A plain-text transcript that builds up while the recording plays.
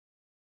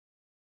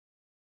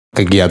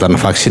Kegiatan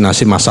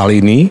vaksinasi massal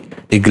ini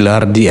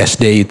digelar di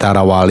SDI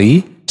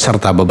Tarawali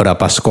serta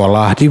beberapa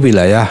sekolah di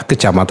wilayah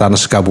Kecamatan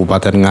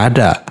Kabupaten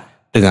Ngada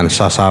dengan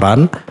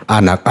sasaran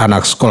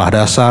anak-anak sekolah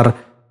dasar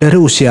dari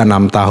usia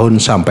 6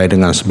 tahun sampai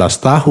dengan 11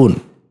 tahun.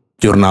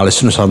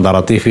 Jurnalis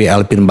Nusantara TV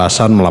Elpin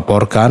Basan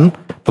melaporkan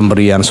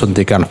pemberian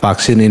suntikan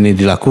vaksin ini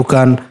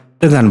dilakukan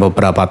dengan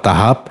beberapa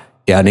tahap,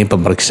 yakni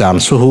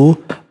pemeriksaan suhu,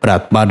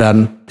 berat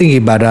badan,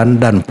 tinggi badan,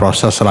 dan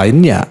proses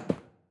lainnya.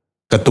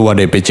 Ketua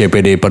DPC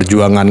PDI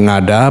Perjuangan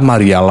Ngada,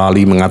 Maria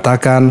Lali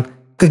mengatakan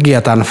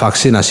kegiatan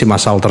vaksinasi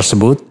massal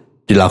tersebut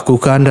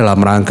dilakukan dalam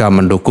rangka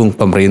mendukung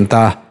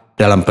pemerintah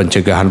dalam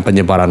pencegahan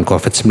penyebaran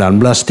COVID-19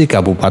 di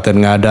Kabupaten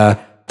Ngada,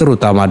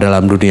 terutama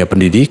dalam dunia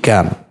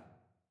pendidikan.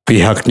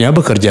 Pihaknya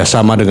bekerja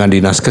sama dengan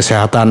Dinas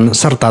Kesehatan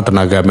serta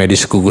tenaga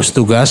medis gugus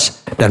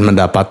tugas dan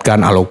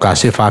mendapatkan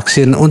alokasi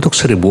vaksin untuk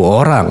 1.000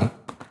 orang.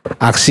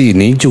 Aksi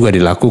ini juga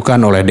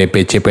dilakukan oleh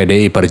DPC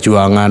PDI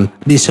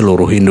Perjuangan di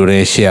seluruh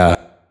Indonesia.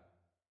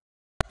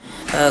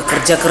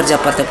 Kerja-kerja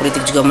partai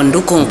politik juga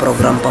mendukung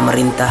program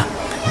pemerintah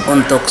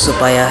untuk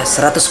supaya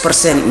 100%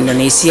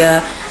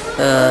 Indonesia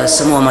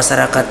semua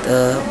masyarakat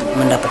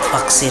mendapat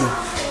vaksin,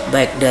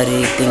 baik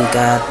dari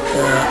tingkat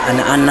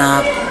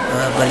anak-anak,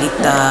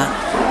 balita,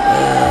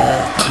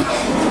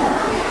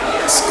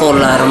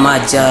 sekolah,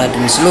 remaja,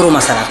 dan seluruh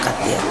masyarakat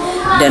ya.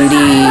 Dan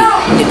di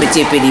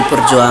DPC PDI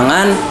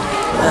Perjuangan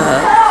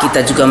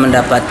kita juga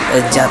mendapat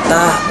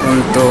jatah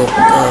untuk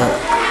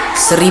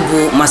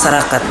 1.000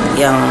 masyarakat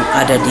yang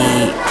ada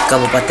di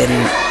Kabupaten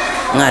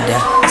Ngada,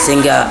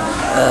 sehingga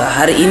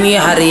hari ini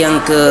hari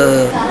yang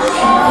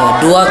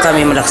kedua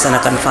kami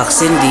melaksanakan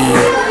vaksin di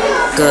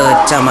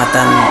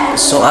Kecamatan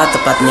Soa,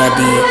 tepatnya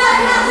di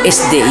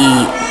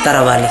SDI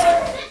Tarawali.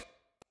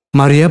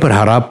 Maria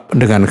berharap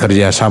dengan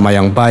kerjasama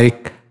yang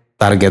baik,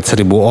 target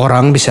 1.000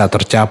 orang bisa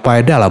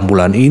tercapai dalam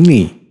bulan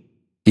ini.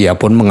 Ia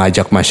pun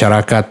mengajak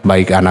masyarakat,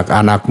 baik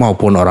anak-anak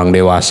maupun orang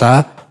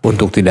dewasa,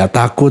 untuk tidak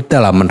takut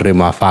dalam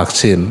menerima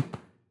vaksin.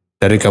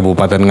 Dari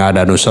Kabupaten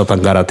Ngada, Nusa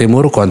Tenggara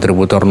Timur,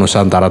 kontributor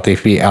Nusantara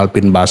TV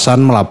Elpin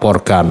Basan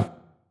melaporkan.